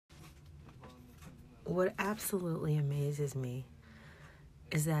what absolutely amazes me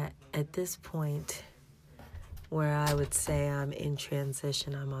is that at this point where I would say I'm in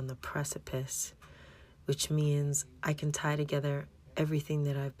transition, I'm on the precipice, which means I can tie together everything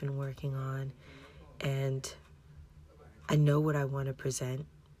that I've been working on, and I know what I want to present,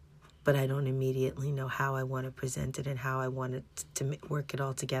 but I don't immediately know how I want to present it and how I want it to work it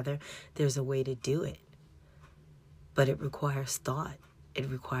all together. There's a way to do it, but it requires thought. It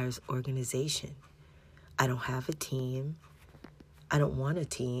requires organization. I don't have a team. I don't want a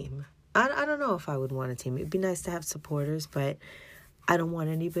team. I don't know if I would want a team. It'd be nice to have supporters, but I don't want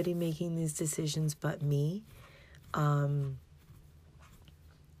anybody making these decisions but me.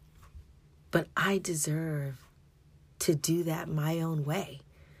 But I deserve to do that my own way,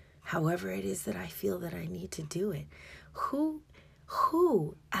 however it is that I feel that I need to do it. Who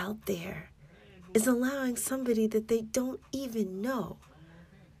out there is allowing somebody that they don't even know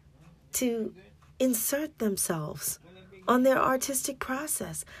to insert themselves on their artistic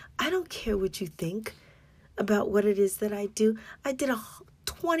process? I don't care what you think about what it is that I do. I did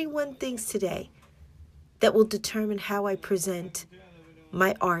 21 things today that will determine how I present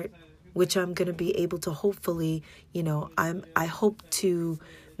my art, which I'm going to be able to hopefully, I hope to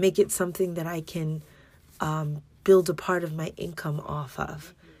make it something that I can build a part of my income off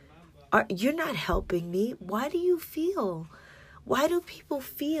of. You're not helping me. Why do people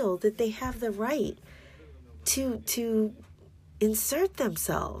feel that they have the right to insert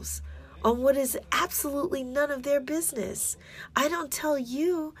themselves on what is absolutely none of their business? I don't tell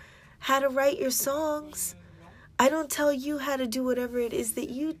you how to write your songs. I don't tell you how to do whatever it is that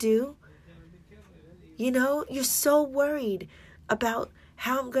you do. You're so worried about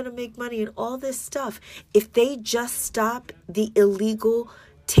how I'm going to make money and all this stuff. If they just stop the illegal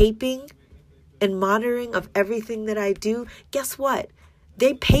taping and monitoring of everything that I do, guess what?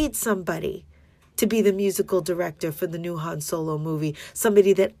 They paid somebody to be the musical director for the new Han Solo movie.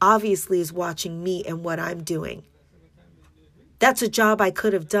 Somebody that obviously is watching me and what I'm doing. That's a job I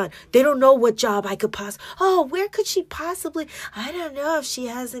could have done. They don't know what job I could where could she possibly? I don't know if she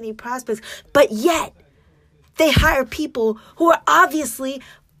has any prospects. But yet, they hire people who are obviously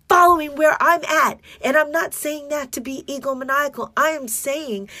following where I'm at. And I'm not saying that to be egomaniacal. I am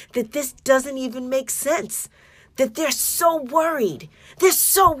saying that this doesn't even make sense. That they're so worried. They're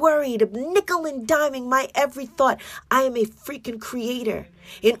so worried of nickel and diming my every thought. I am a freaking creator.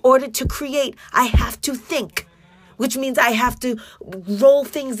 In order to create, I have to think, which means I have to roll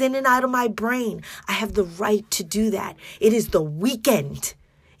things in and out of my brain. I have the right to do that. It is the weekend.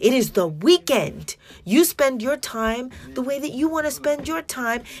 It is the weekend. You spend your time the way that you want to spend your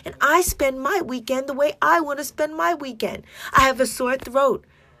time, and I spend my weekend the way I want to spend my weekend. I have a sore throat.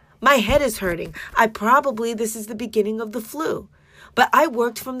 My head is hurting. This is the beginning of the flu. But I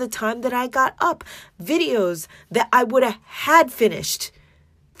worked from the time that I got up. Videos that I would have had finished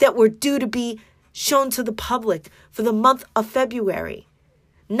that were due to be shown to the public for the month of February.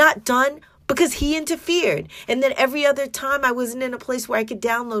 Not done because he interfered. And then every other time I wasn't in a place where I could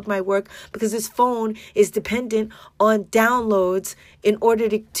download my work because his phone is dependent on downloads in order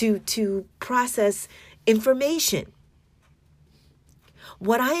to process information.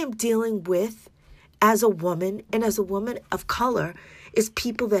 What I am dealing with as a woman and as a woman of color is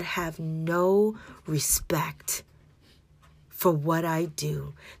people that have no respect for what I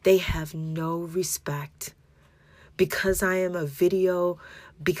do. They have no respect. Because I am a video,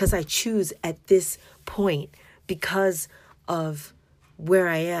 because I choose at this point, because of where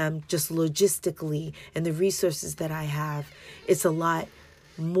I am just logistically and the resources that I have, it's a lot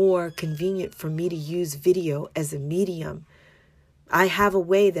more convenient for me to use video as a medium. I have a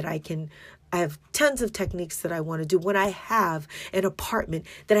way that I have tons of techniques that I want to do. When I have an apartment,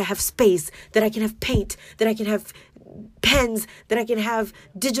 that I have space, that I can have paint, that I can have pens, that I can have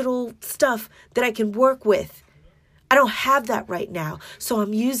digital stuff that I can work with. I don't have that right now. So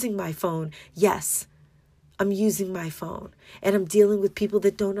I'm using my phone. Yes, I'm using my phone. And I'm dealing with people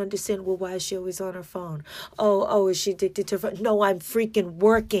that don't understand, well, why is she always on her phone? Oh, is she addicted to her phone? No, I'm freaking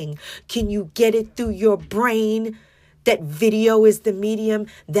working. Can you get it through your brain that video is the medium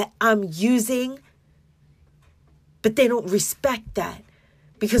that I'm using? But they don't respect that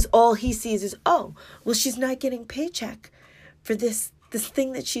because all he sees is, she's not getting paycheck for this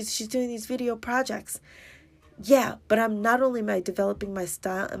thing that she's doing these video projects. Yeah, but I'm not only am I developing my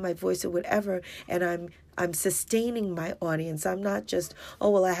style and my voice or whatever, and I'm sustaining my audience. I'm not just,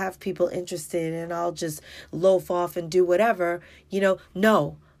 I have people interested and I'll just loaf off and do whatever.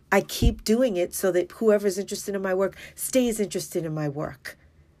 No. I keep doing it so that whoever's interested in my work stays interested in my work.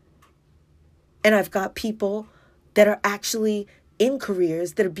 And I've got people that are actually in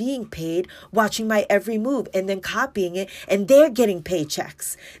careers that are being paid, watching my every move and then copying it, and they're getting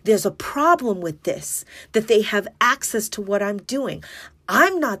paychecks. There's a problem with this, that they have access to what I'm doing.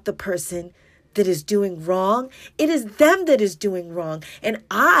 I'm not the person that is doing wrong. It is them that is doing wrong. And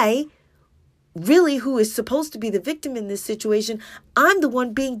I, really, who is supposed to be the victim in this situation, I'm the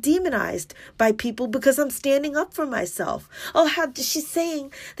one being demonized by people because I'm standing up for myself. Oh, she's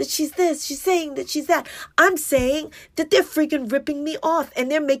saying that she's this, she's saying that she's that. I'm saying that they're freaking ripping me off and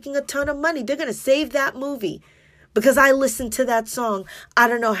they're making a ton of money. They're going to save that movie because I listened to that song I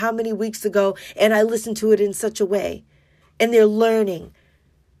don't know how many weeks ago, and I listened to it in such a way. And they're learning.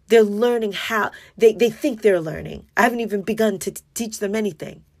 They're learning how, they think they're learning. I haven't even begun to teach them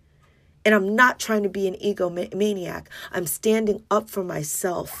anything. And I'm not trying to be an egomaniac. I'm standing up for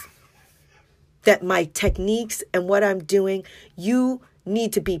myself. That my techniques and what I'm doing, you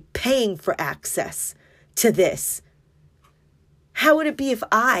need to be paying for access to this. How would it be if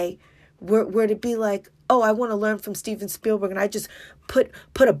I were to be like, oh, I want to learn from Steven Spielberg, and I just put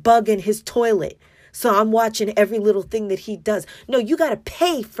a bug in his toilet, so I'm watching every little thing that he does? No, you got to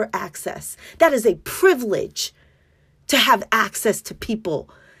pay for access. That is a privilege to have access to people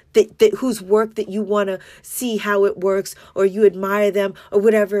that whose work that you want to see how it works, or you admire them, or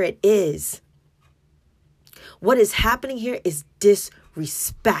whatever it is. What is happening here is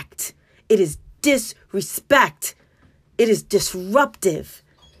disrespect. It is disrespect. It is disruptive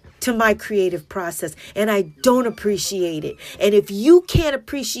to my creative process, and I don't appreciate it. And if you can't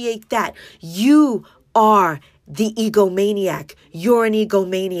appreciate that, you are the egomaniac. You're an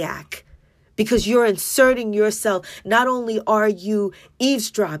egomaniac because you're inserting yourself. Not only are you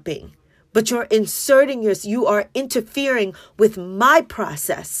eavesdropping, but you're inserting you are interfering with my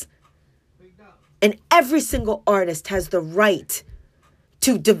process. And every single artist has the right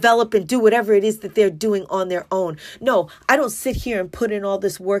to develop and do whatever it is that they're doing on their own. No, I don't sit here and put in all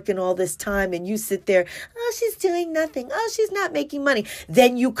this work and all this time, and you sit there, oh, she's doing nothing. Oh, she's not making money.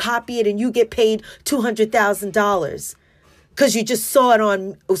 Then you copy it and you get paid $200,000 because you just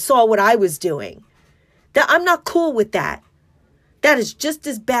saw what I was doing. That I'm not cool with that. That is just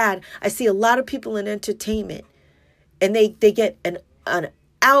as bad. I see a lot of people in entertainment, and they get an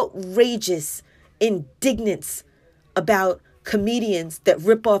outrageous indignance about comedians that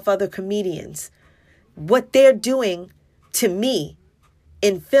rip off other comedians. What they're doing to me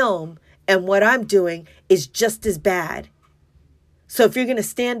in film and what I'm doing is just as bad. So if you're going to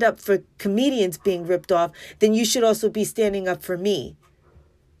stand up for comedians being ripped off, then you should also be standing up for me.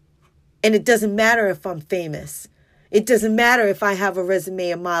 And it doesn't matter if I'm famous. It doesn't matter if I have a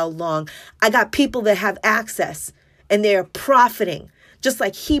resume a mile long. I got people that have access and they're profiting, just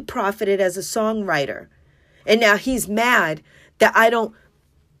like he profited as a songwriter. And now he's mad that I don't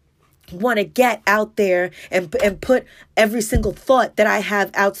want to get out there and put every single thought that I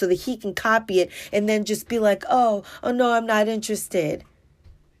have out so that he can copy it and then just be like, oh no, I'm not interested.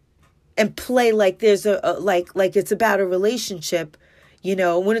 And play like there's like it's about a relationship,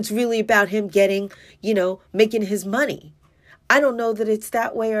 when it's really about him getting, making his money. I don't know that it's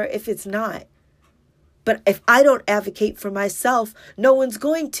that way or if it's not. But if I don't advocate for myself, no one's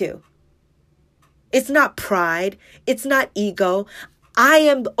going to. It's not pride. It's not ego. I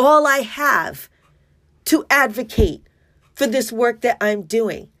am all I have to advocate for this work that I'm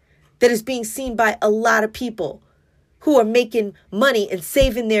doing, that is being seen by a lot of people who are making money and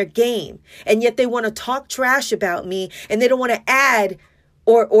saving their game. And yet they want to talk trash about me, and they don't want to add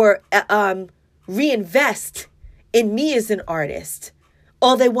or reinvest in me as an artist.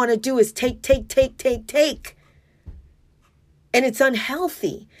 All they want to do is take. And it's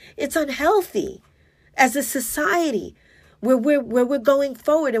unhealthy. It's unhealthy. As a society where we're going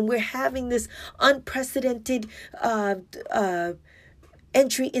forward and we're having this unprecedented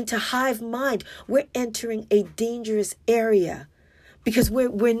entry into hive mind, we're entering a dangerous area because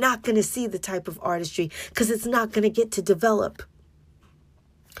we're not going to see the type of artistry because it's not going to get to develop.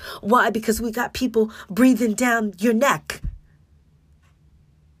 Why? Because we got people breathing down your neck.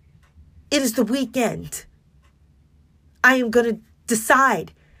 It is the weekend. I am going to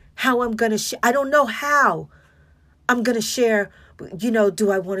decide how I'm going to I don't know how I'm going to share,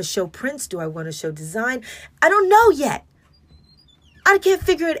 do I want to show prints? Do I want to show design? I don't know yet. I can't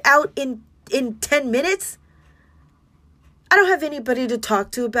figure it out in 10 minutes. I don't have anybody to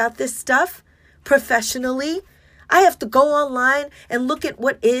talk to about this stuff professionally. I have to go online and look at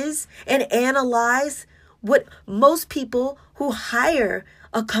what is and analyze what most people who hire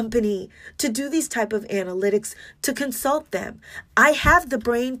a company to do these type of analytics to consult them. I have the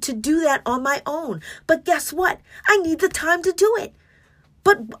brain to do that on my own. But guess what? I need the time to do it.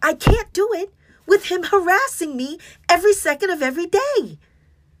 But I can't do it with him harassing me every second of every day.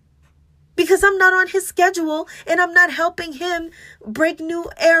 Because I'm not on his schedule and I'm not helping him break new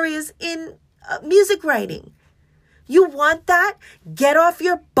areas in music writing. You want that? Get off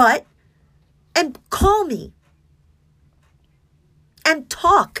your butt and call me. And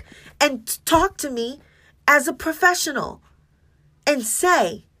talk to me as a professional. And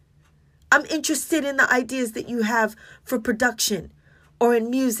say, I'm interested in the ideas that you have for production or in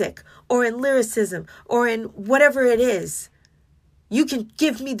music or in lyricism or in whatever it is. You can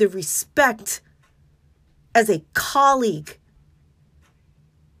give me the respect as a colleague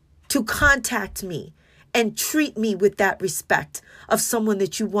to contact me and treat me with that respect of someone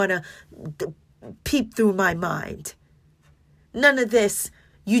that you want to peep through my mind. None of this,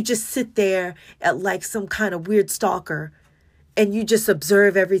 you just sit there like some kind of weird stalker and you just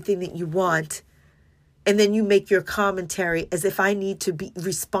observe everything that you want. And then you make your commentary as if I need to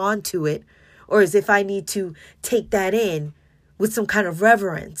respond to it or as if I need to take that in with some kind of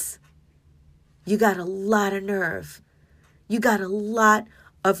reverence. You got a lot of nerve. You got a lot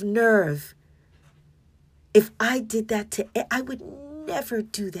of nerve. If I did that I would never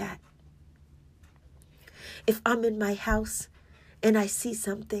do that. If I'm in my house and I see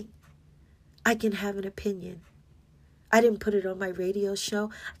something, I can have an opinion. I didn't put it on my radio show.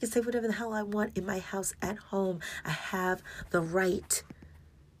 I can say whatever the hell I want in my house at home. I have the right.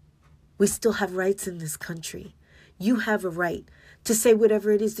 We still have rights in this country. You have a right to say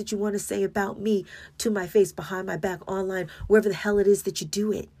whatever it is that you want to say about me to my face, behind my back, online, wherever the hell it is that you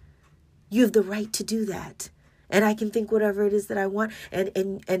do it. You have the right to do that. And I can think whatever it is that I want,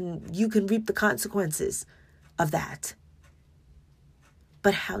 and you can reap the consequences of that.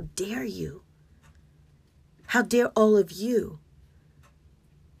 But how dare you? How dare all of you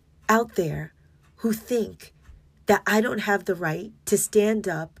out there who think that I don't have the right to stand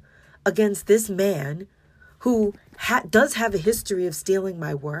up against this man who does have a history of stealing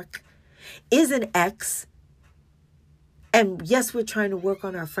my work, is an ex, and yes, we're trying to work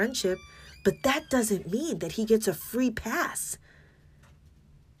on our friendship, but that doesn't mean that he gets a free pass.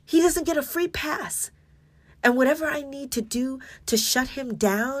 He doesn't get a free pass. And whatever I need to do to shut him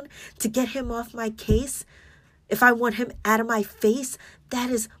down, to get him off my case, if I want him out of my face, that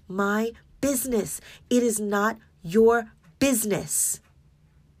is my business. It is not your business.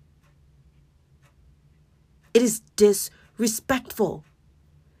 It is disrespectful.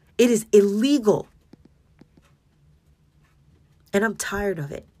 It is illegal. And I'm tired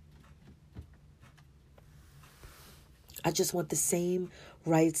of it. I just want the same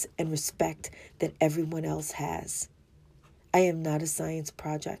rights and respect that everyone else has. I am not a science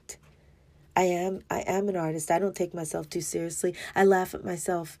project. I am an artist. I don't take myself too seriously. I laugh at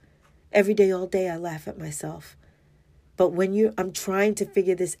myself. Every day, all day, I laugh at myself. But I'm trying to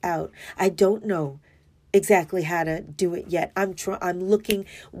figure this out. I don't know exactly how to do it yet. I'm looking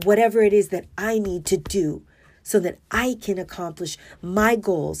whatever it is that I need to do so that I can accomplish my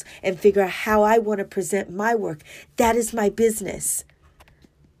goals and figure out how I want to present my work. That is my business.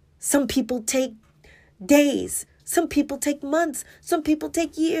 Some people take days. Some people take months. Some people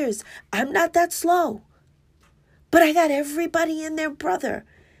take years. I'm not that slow. But I got everybody and their brother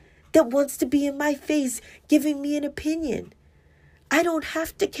that wants to be in my face giving me an opinion. I don't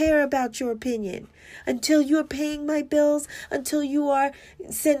have to care about your opinion until you're paying my bills, until you are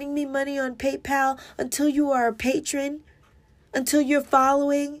sending me money on PayPal, until you are a patron, until you're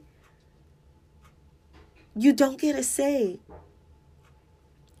following. You don't get a say.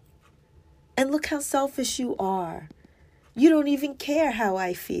 And look how selfish you are. You don't even care how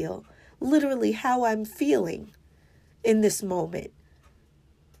I feel, literally how I'm feeling in this moment.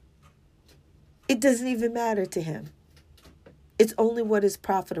 It doesn't even matter to him. It's only what is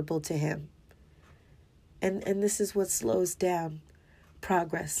profitable to him. And this is what slows down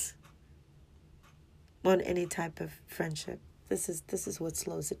progress on any type of friendship. This is what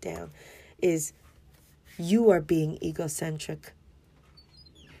slows it down, is you are being egocentric.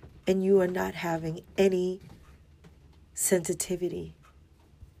 And you are not having any sensitivity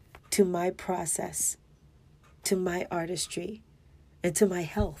to my process, to my artistry, and to my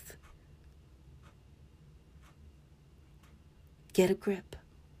health. Get a grip.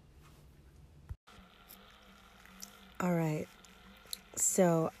 All right.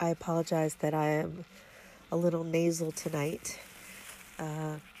 So I apologize that I am a little nasal tonight.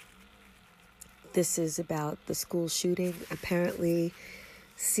 This is about the school shooting. Apparently,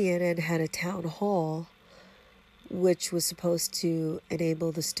 CNN had a town hall which was supposed to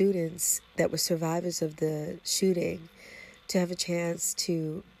enable the students that were survivors of the shooting to have a chance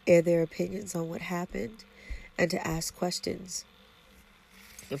to air their opinions on what happened and to ask questions,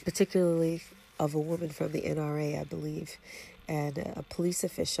 and particularly of a woman from the NRA, I believe, and a police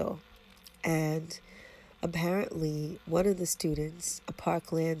official. And apparently one of the students, a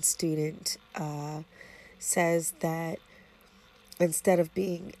Parkland student, says that instead of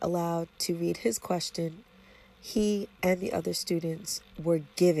being allowed to read his question, he and the other students were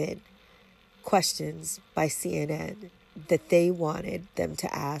given questions by CNN that they wanted them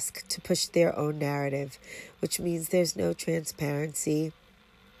to ask to push their own narrative, which means there's no transparency.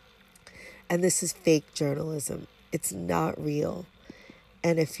 And this is fake journalism. It's not real.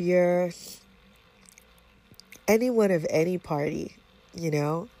 And if you're anyone of any party,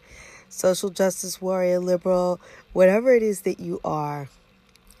 social justice warrior, liberal, whatever it is that you are,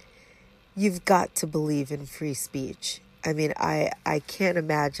 you've got to believe in free speech. I mean, I can't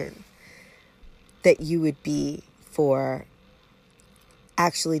imagine that you would be for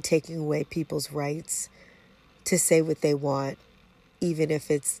actually taking away people's rights to say what they want, even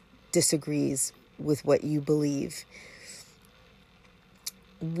if it disagrees with what you believe.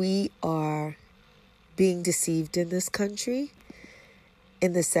 We are being deceived in this country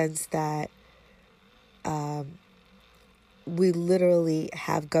in the sense that we literally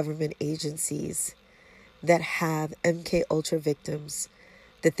have government agencies that have MK Ultra victims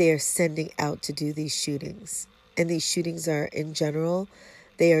that they are sending out to do these shootings. And these shootings are, in general,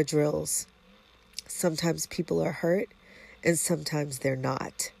 they are drills. Sometimes people are hurt and sometimes they're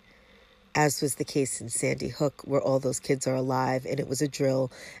not, as was the case in Sandy Hook, where all those kids are alive and it was a drill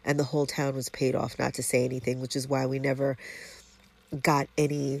and the whole town was paid off not to say anything, which is why we never got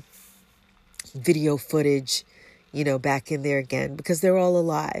any video footage, back in there again, because they're all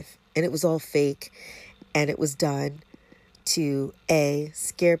alive and it was all fake, and it was done to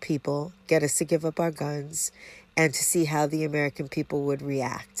scare people, get us to give up our guns, and to see how the American people would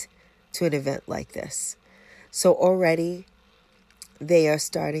react to an event like this. So already they are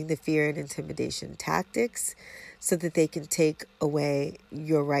starting the fear and intimidation tactics so that they can take away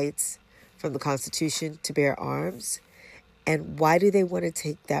your rights from the Constitution to bear arms. And why do they want to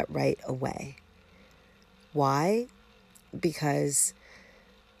take that right away? Why? Because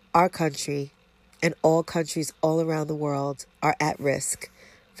our country and all countries all around the world are at risk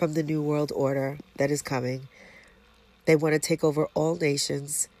from the New World Order that is coming. They want to take over all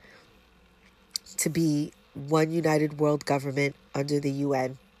nations to be one united world government under the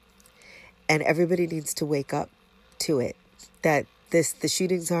UN. And everybody needs to wake up to it, that the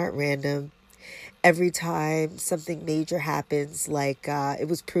shootings aren't random. Every time something major happens, like it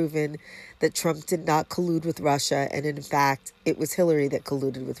was proven that Trump did not collude with Russia, and in fact, it was Hillary that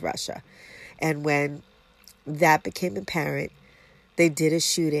colluded with Russia. And when that became apparent, they did a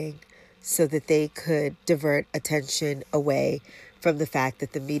shooting so that they could divert attention away from the fact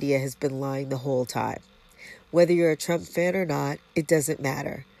that the media has been lying the whole time. Whether you're a Trump fan or not, it doesn't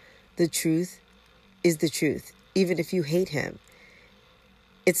matter. The truth is the truth. Even if you hate him,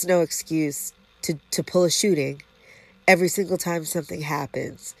 it's no excuse to pull a shooting every single time something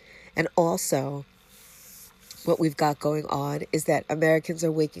happens. And also, what we've got going on is that Americans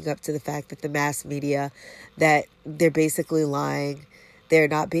are waking up to the fact that the mass media, that they're basically lying. They're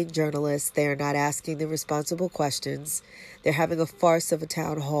not being journalists. They're not asking the responsible questions. They're having a farce of a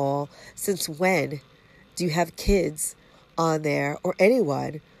town hall. Since when do you have kids on there, or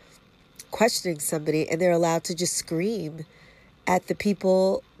anyone, questioning somebody, and they're allowed to just scream at the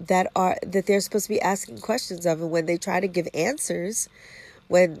people that they're supposed to be asking questions of? And when they try to give answers,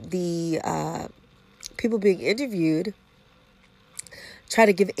 when the people being interviewed try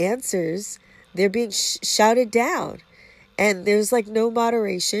to give answers, they're being shouted down, and there's no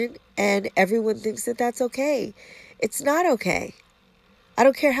moderation, and everyone thinks that that's okay. It's not okay. I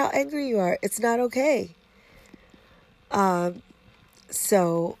don't care how angry you are. It's not okay.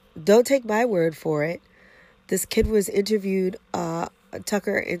 So don't take my word for it. This kid was interviewed,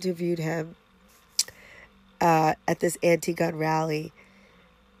 Tucker interviewed him at this anti-gun rally.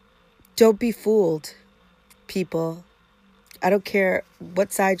 Don't be fooled, people. I don't care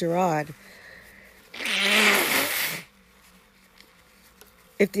what side you're on.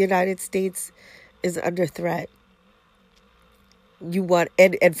 If the United States is under threat, you want,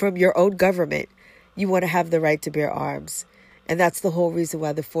 and from your own government, you want to have the right to bear arms. And that's the whole reason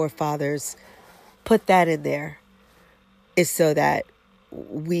why the forefathers put that in there, is so that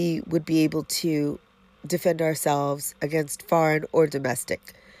we would be able to defend ourselves against foreign or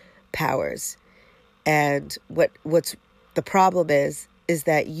domestic powers. And what's the problem is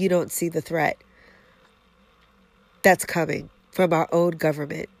that you don't see the threat that's coming from our own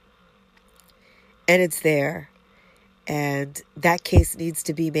government. And it's there. And that case needs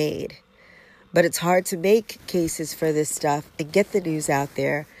to be made. But it's hard to make cases for this stuff and get the news out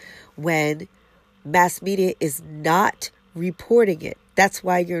there when Mass media is not reporting it. That's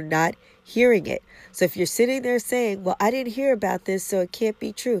why you're not hearing it. So if you're sitting there saying, well, I didn't hear about this, so it can't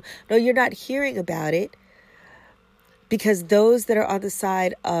be true. No, you're not hearing about it because those that are on the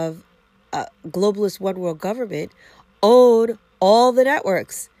side of globalist one world government own all the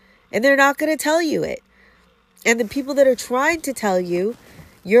networks, and they're not going to tell you it. And the people that are trying to tell you,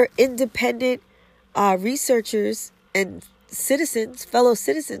 your independent researchers and citizens, fellow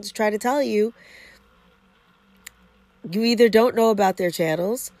citizens, try to tell you, you either don't know about their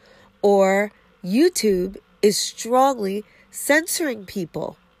channels or YouTube is strongly censoring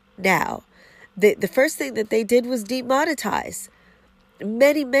people now. The first thing that they did was demonetize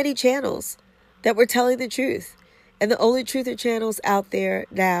many channels that were telling the truth. And the only truther channels out there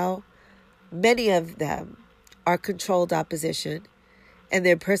now, many of them are controlled opposition, and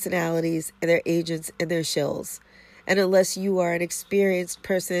their personalities and their agents and their shills. And unless you are an experienced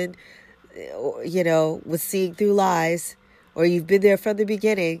person, with seeing through lies, or you've been there from the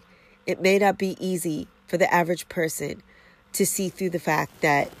beginning, it may not be easy for the average person to see through the fact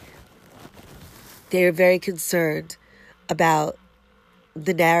that they're very concerned about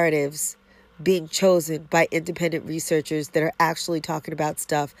the narratives being chosen by independent researchers that are actually talking about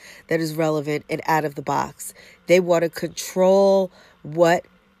stuff that is relevant and out of the box. They want to control what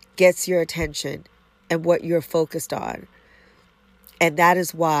gets your attention and what you're focused on. And that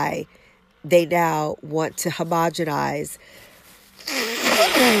is why they now want to homogenize,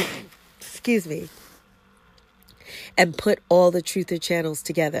 and put all the truther channels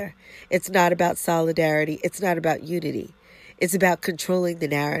together. It's not about solidarity. It's not about unity. It's about controlling the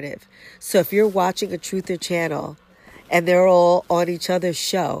narrative. So if you're watching a truther channel and they're all on each other's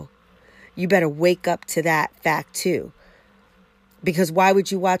show, you better wake up to that fact too. Because why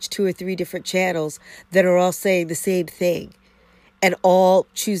would you watch 2 or 3 different channels that are all saying the same thing and all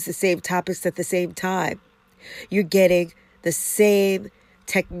choose the same topics at the same time? You're getting the same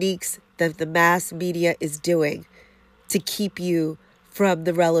techniques that the mass media is doing to keep you from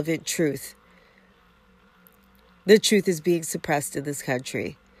the relevant truth. The truth is being suppressed in this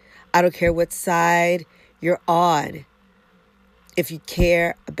country. I don't care what side you're on. If you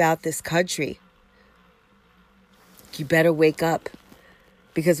care about this country, you better wake up,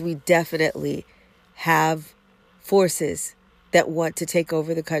 because we definitely have forces that want to take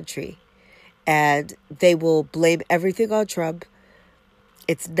over the country, and they will blame everything on Trump.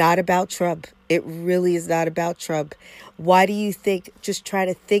 It's not about Trump. It really is not about Trump. Why do you think? Just try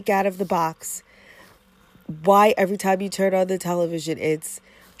to think out of the box. Why every time you turn on the television, it's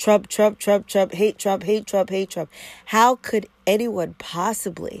Trump, Trump, Trump, Trump, hate Trump, hate Trump, hate Trump. How could anyone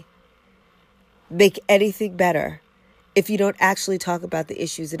possibly make anything better if you don't actually talk about the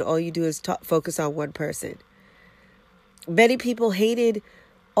issues and all you do is focus on one person? Many people hated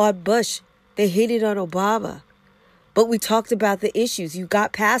on Bush. They hated on Obama. But we talked about the issues. You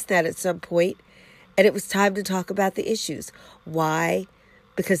got past that at some point, and it was time to talk about the issues. Why?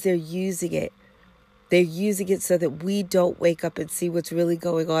 Because they're using it. They're using it so that we don't wake up and see what's really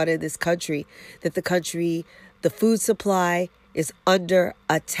going on in this country. That the food supply is under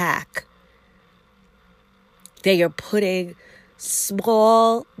attack. They are putting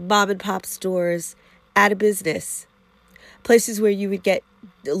small mom and pop stores out of business. Places where you would get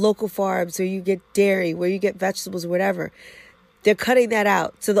local farms, where you get dairy, where you get vegetables, whatever. They're cutting that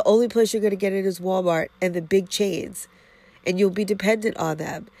out. So the only place you're going to get it is Walmart and the big chains. And you'll be dependent on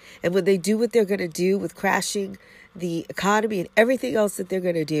them. And when they do what they're going to do with crashing the economy and everything else that they're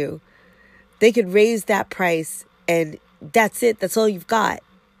going to do, they could raise that price and that's it. That's all you've got.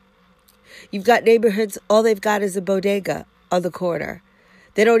 You've got neighborhoods, all they've got is a bodega on the corner.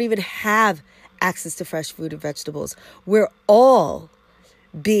 They don't even have access to fresh food and vegetables. We're all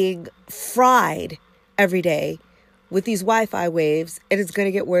being fried every day with these Wi-Fi waves, and it's going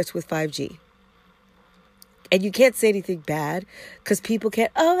to get worse with 5G. And you can't say anything bad because people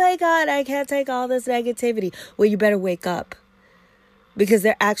can't, oh my God, I can't take all this negativity. Well, you better wake up, because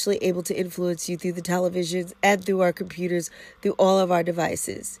they're actually able to influence you through the televisions and through our computers, through all of our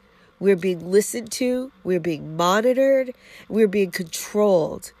devices. We're being listened to. We're being monitored. We're being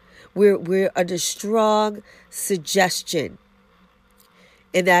controlled. We're under strong suggestion.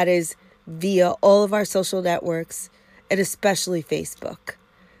 And that is via all of our social networks, and especially Facebook.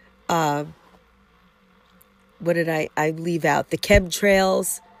 What did I leave out? The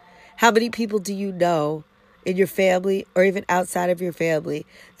chemtrails. How many people do you know in your family or even outside of your family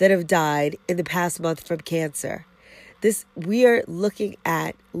that have died in the past month from cancer? We are looking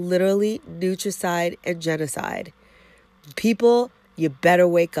at literally nutricide and genocide. People, you better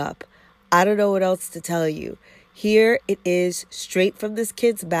wake up. I don't know what else to tell you. Here it is, straight from this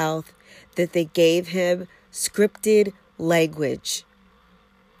kid's mouth. that they gave him scripted language.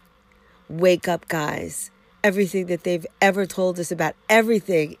 Wake up, guys. Everything that they've ever told us about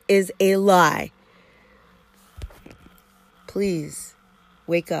everything is a lie. Please,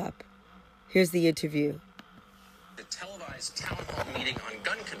 wake up. Here's the interview. The televised town hall meeting on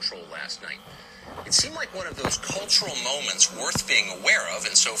gun control last night. It seemed like one of those cultural moments worth being aware of,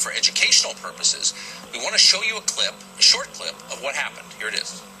 and so for educational purposes, we want to show you a short clip of what happened. Here it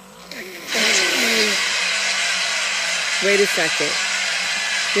is. Wait a second.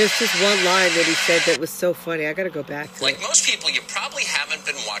 There's just one line that he said that was so funny. I got to go back to it. Like most people, you probably haven't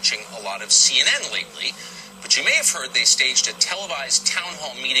been watching a lot of CNN lately, but you may have heard they staged a televised town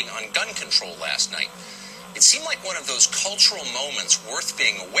hall meeting on gun control last night. It seemed like one of those cultural moments worth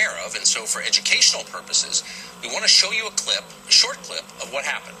being aware of, and so for educational purposes, we want to show you a short clip of what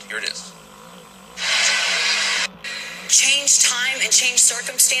happened. Here it is. Change time and change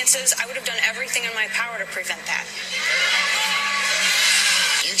circumstances, I would have done everything in my power to prevent that.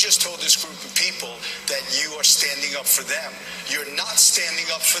 You just told this group of people that you are standing up for them. You're not standing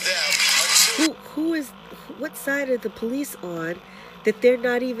up for them until... What side are the police on that they're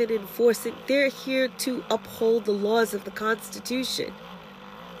not even enforcing? They're here to uphold the laws of the Constitution.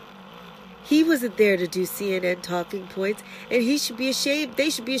 He wasn't there to do CNN talking points, and he should be ashamed. They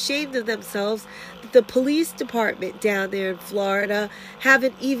should be ashamed of themselves that the police department down there in Florida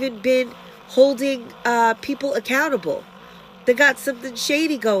haven't even been holding people accountable. They got something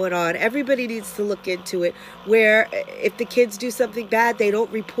shady going on. Everybody needs to look into it, where if the kids do something bad, they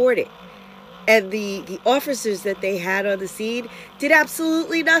don't report it. And the officers that they had on the scene did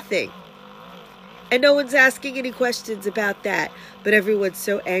absolutely nothing. And no one's asking any questions about that. But everyone's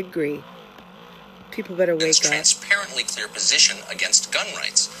so angry. People better wake up. Transparently clear position against gun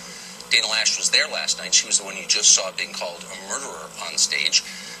rights. Dana Loesch was there last night. She was the one you just saw being called a murderer on stage.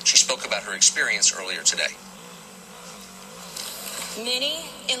 She spoke about her experience earlier today. Many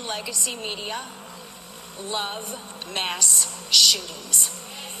in legacy media love mass shootings.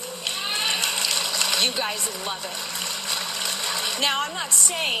 You guys love it. Now, I'm not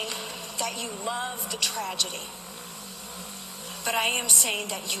saying that you love the tragedy, but I am saying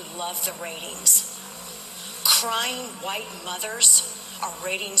that you love the ratings. Crying white mothers are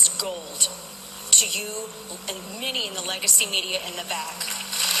ratings gold to you and many in the legacy media in the back.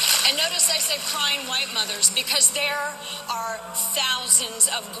 And notice I said crying white mothers because there are thousands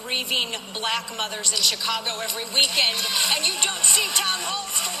of grieving black mothers in Chicago every weekend, and you don't see town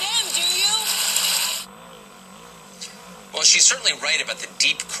halls for them, do you? Well, she's certainly right about the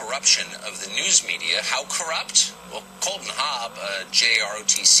deep corruption of the news media. How corrupt? Well, Colton Hobb, a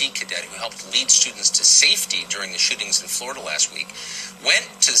JROTC cadet who helped lead students to safety during the shootings in Florida last week, went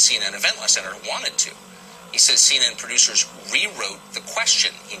to the CNN event last night, or wanted to. He says CNN producers rewrote the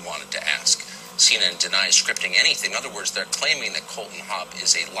question he wanted to ask. CNN denies scripting anything. In other words, they're claiming that Colton Hobb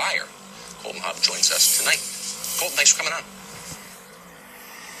is a liar. Colton Hobb joins us tonight. Colton, thanks for coming on.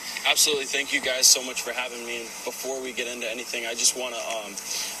 Absolutely. Thank you guys so much for having me. And before we get into anything, I just want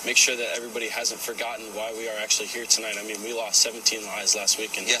to make sure that everybody hasn't forgotten why we are actually here tonight. I mean, we lost 17 lives last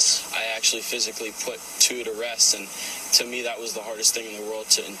week, and yes, I actually physically put 2 to rest. And to me, that was the hardest thing in the world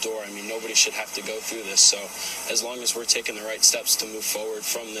to endure. I mean, nobody should have to go through this. So as long as we're taking the right steps to move forward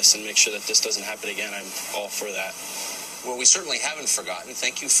from this and make sure that this doesn't happen again, I'm all for that. Well, we certainly haven't forgotten.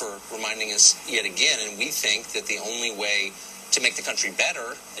 Thank you for reminding us yet again. And we think that the only way to make the country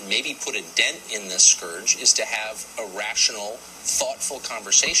better and maybe put a dent in this scourge is to have a rational, thoughtful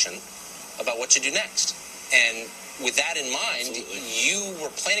conversation about what to do next. And with that in mind, absolutely, you were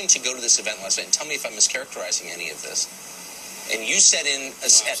planning to go to this event last night. And tell me if I'm mischaracterizing any of this. And you sent in,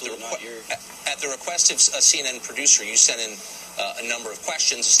 at the request of a CNN producer, you sent in a number of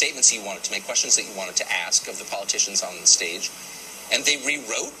questions, statements you wanted to make, questions that you wanted to ask of the politicians on the stage. And they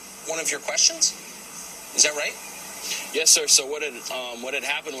rewrote one of your questions? Is that right? Yes, sir. So what had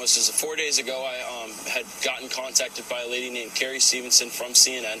happened was 4 days ago, I had gotten contacted by a lady named Carrie Stevenson from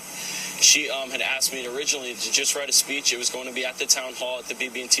CNN. She had asked me originally to just write a speech. It was going to be at the town hall at the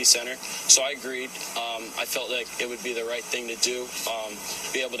BB&T Center. So I agreed. I felt like it would be the right thing to do,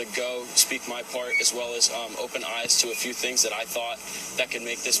 be able to go, speak my part, as well as open eyes to a few things that I thought that could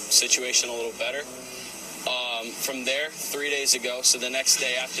make this situation a little better. From there, 3 days ago, so the next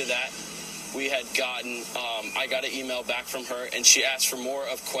day after that, we had gotten, I got an email back from her, and she asked for more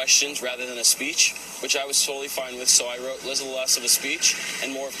of questions rather than a speech, which I was totally fine with. So I wrote a little less of a speech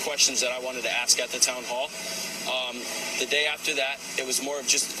and more of questions that I wanted to ask at the town hall. The day after that, it was more of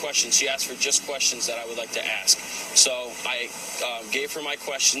just questions. She asked for just questions that I would like to ask. So I gave her my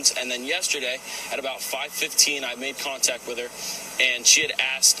questions, and then yesterday at about 5:15, I made contact with her, and she had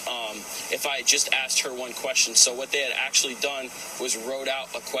asked if I had just asked her one question. So what they had actually done was wrote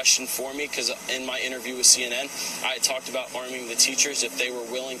out a question for me, because in my interview with CNN, I had talked about arming the teachers if they were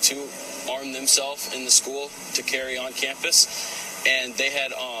willing to arm themselves in the school to carry on campus, and they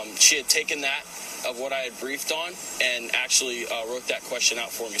had she had taken that of what I had briefed on and actually wrote that question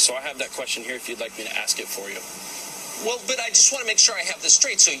out for me. So I have that question here if you'd like me to ask it for you. Well, but I just want to make sure I have this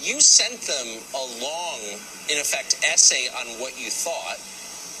straight. So you sent them a long, in effect, essay on what you thought,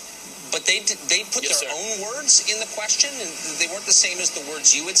 but they put Yes, their sir. own words in the question, and they weren't the same as the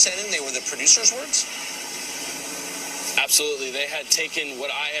words you had sent in. They were the producer's words? Absolutely. They had taken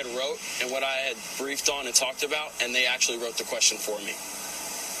what I had wrote and what I had briefed on and talked about, and they actually wrote the question for me.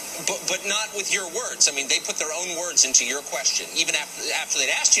 But not with your words. I mean, they put their own words into your question, even after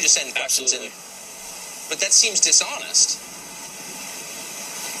they'd asked you to send questions in. Absolutely. But that seems dishonest.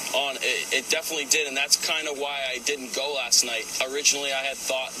 It definitely did, and that's kind of why I didn't go last night. Originally, I had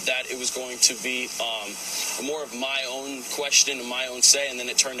thought that it was going to be more of my own question and my own say, and then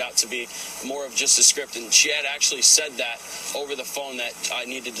it turned out to be more of just a script. And she had actually said that over the phone, that I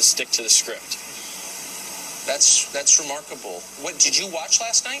needed to stick to the script. That's remarkable. What did you watch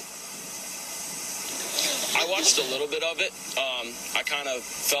last night? I watched a little bit of it. I kind of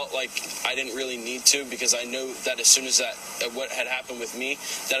felt like I didn't really need to, because I knew that as soon as that what had happened with me,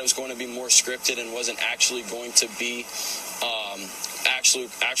 that it was going to be more scripted and wasn't actually going to be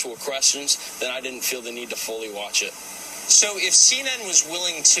actual questions. Then I didn't feel the need to fully watch it. So if CNN was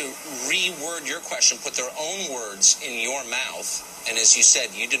willing to reword your question, put their own words in your mouth, and as you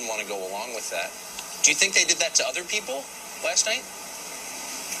said, you didn't want to go along with that, do you think they did that to other people last night?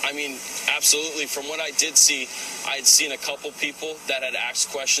 I mean, absolutely. From what I did see, I had seen a couple people that had asked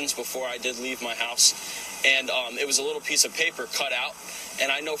questions before I did leave my house. And it was a little piece of paper cut out.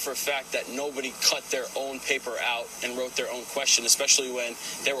 And I know for a fact that nobody cut their own paper out and wrote their own question, especially when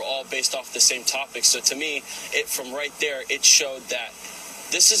they were all based off the same topic. So to me, from right there, it showed that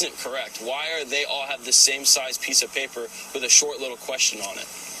this isn't correct. Why are they all have the same size piece of paper with a short little question on it?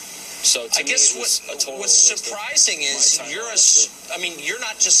 So to I guess me, what's surprising is you're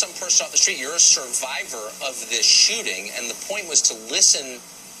not just some person off the street. You're a survivor of this shooting, and the point was to listen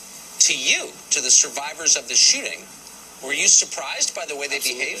to you, to the survivors of the shooting. Were you surprised by the way they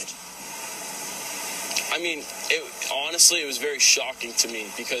behaved? I mean, honestly, it was very shocking to me,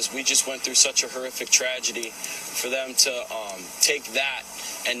 because we just went through such a horrific tragedy. For them to take that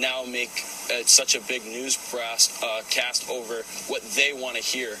and now make such a big news cast over what they want to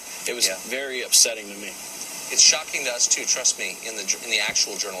hear, it was very upsetting to me. It's shocking to us too. Trust me, in the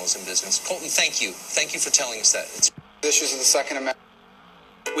actual journalism business. Colton, thank you for telling us that. Issues of the Second Amendment.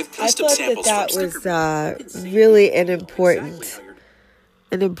 With I custom thought samples that from was really an important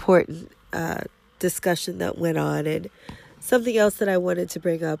discussion that went on. And something else that I wanted to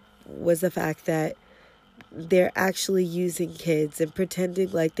bring up was the fact that they're actually using kids and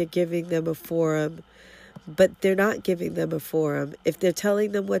pretending like they're giving them a forum, but they're not giving them a forum. If they're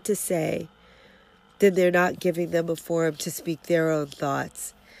telling them what to say, then they're not giving them a forum to speak their own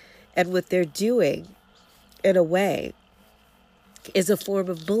thoughts. And what they're doing, in a way, is a form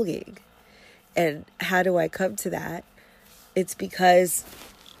of bullying. And how do I come to that? It's because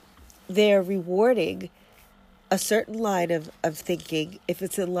they're rewarding a certain line of thinking if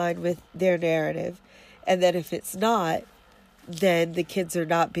it's in line with their narrative. And then if it's not, then the kids are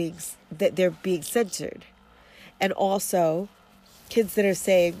not they're being censored. And also, kids that are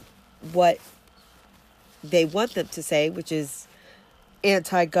saying what they want them to say, which is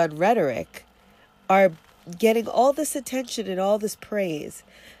anti-gun rhetoric, are getting all this attention and all this praise.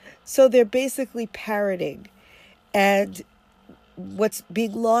 So they're basically parroting. And what's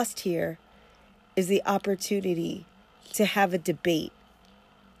being lost here is the opportunity to have a debate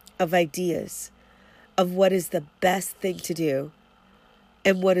of ideas, of what is the best thing to do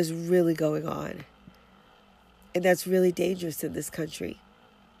and what is really going on. And that's really dangerous in this country.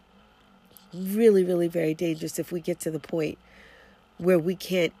 Really, really very dangerous if we get to the point where we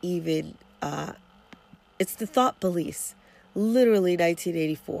can't even, it's the thought police, literally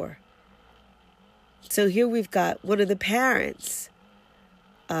 1984. So here we've got one of the parents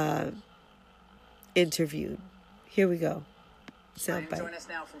interviewed. Here we go. Join us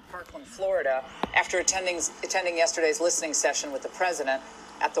now from Parkland, Florida, after attending yesterday's listening session with the president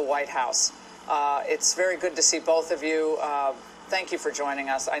at the White House. It's very good to see both of you. Thank you for joining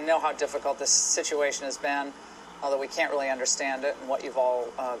us. I know how difficult this situation has been, although we can't really understand it and what you've all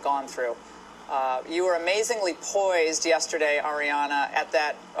gone through. You were amazingly poised yesterday, Ariana, at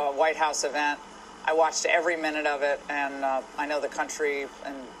that White House event. I watched every minute of it, and I know the country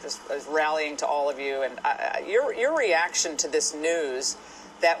and just is rallying to all of you. And your reaction to this news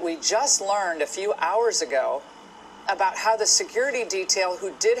that we just learned a few hours ago about how the security detail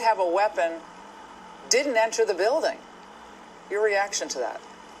who did have a weapon didn't enter the building. Your reaction to that?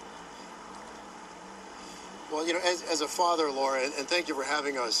 Well, you know, as a father, Laura, and thank you for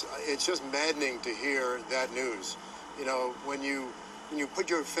having us, it's just maddening to hear that news. You know, when you put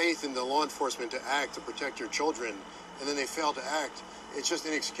your faith in the law enforcement to act to protect your children, and then they fail to act, it's just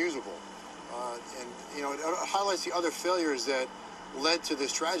inexcusable. And, you know, it highlights the other failures that led to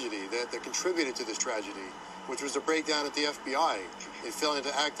this tragedy, that contributed to this tragedy, which was the breakdown at the FBI in failing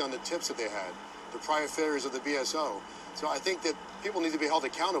to act on the tips that they had, the prior failures of the BSO. So I think that people need to be held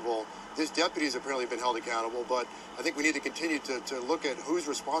accountable. This deputy has apparently been held accountable, but I think we need to continue to look at who's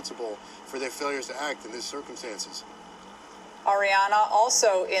responsible for their failures to act in these circumstances. Ariana,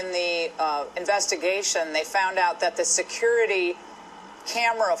 also in the investigation, they found out that the security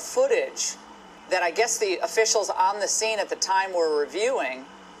camera footage that I guess the officials on the scene at the time were reviewing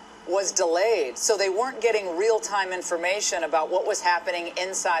was delayed. So they weren't getting real-time information about what was happening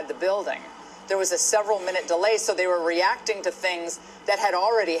inside the building. There was a several-minute delay, so they were reacting to things that had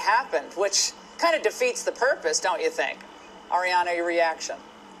already happened, which kind of defeats the purpose, don't you think? Ariana, your reaction?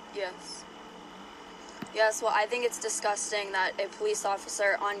 Yes. Yes, well, I think it's disgusting that a police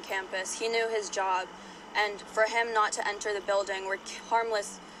officer on campus, he knew his job, and for him not to enter the building where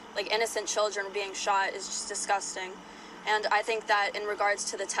harmless, like innocent children were being shot is just disgusting. And I think that in regards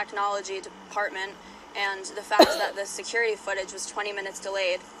to the technology department and the fact that the security footage was 20 minutes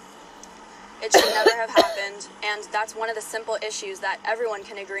delayed, it should never have happened, and that's one of the simple issues that everyone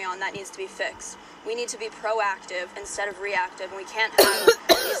can agree on that needs to be fixed. We need to be proactive instead of reactive, and we can't have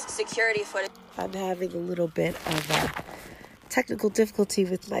these security footage. I'm having a little bit of technical difficulty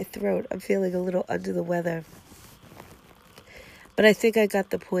with my throat. I'm feeling a little under the weather. But I think I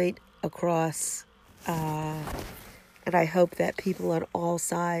got the point across, and I hope that people on all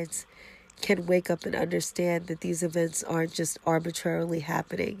sides can wake up and understand that these events aren't just arbitrarily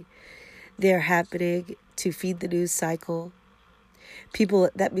happening. They're happening to feed the news cycle.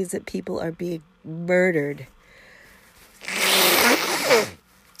 That means that people are being murdered.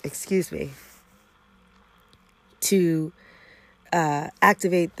 Excuse me. To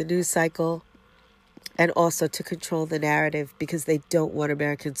activate the news cycle and also to control the narrative because they don't want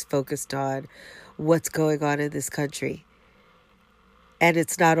Americans focused on what's going on in this country. And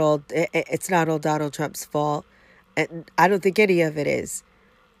it's not all Donald Trump's fault. And I don't think any of it is.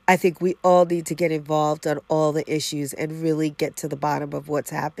 I think we all need to get involved on all the issues and really get to the bottom of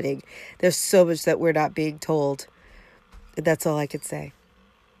what's happening. There's so much that we're not being told. And that's all I can say.